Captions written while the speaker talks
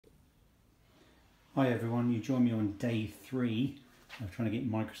Hi everyone, you join me on day 3 of trying to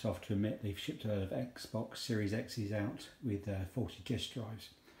get Microsoft to admit they've shipped a lot of Xbox Series X's out with faulty disk drives.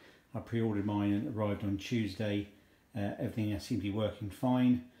 I pre-ordered mine and it arrived on Tuesday. Everything seemed to be working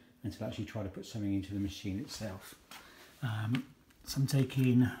fine until I actually tried to put something into the machine itself. So I'm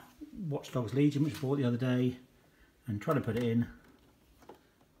taking Watch Dogs Legion, which I bought the other day, and try to put it in,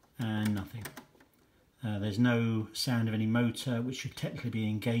 and nothing. There's no sound of any motor, which should technically be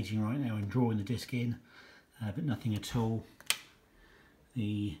engaging right now and drawing the disc in, but nothing at all.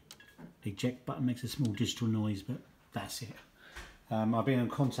 The eject button makes a small digital noise, but that's it. I've been in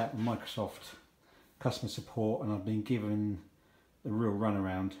contact with Microsoft customer support and I've been given a real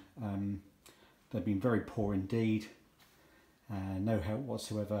runaround. They've been very poor indeed, no help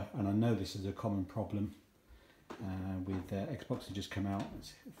whatsoever, and I know this is a common problem with Xbox that just come out.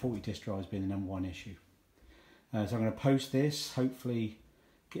 Faulty disk drives being the #1 issue. So I'm going to post this, hopefully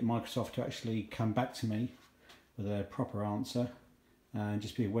get Microsoft to actually come back to me with a proper answer. And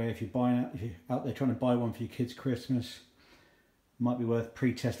just be aware, if you're out there trying to buy one for your kids' Christmas, it might be worth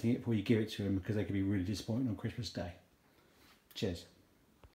pre-testing it before you give it to them, because they could be really disappointed on Christmas Day. Cheers.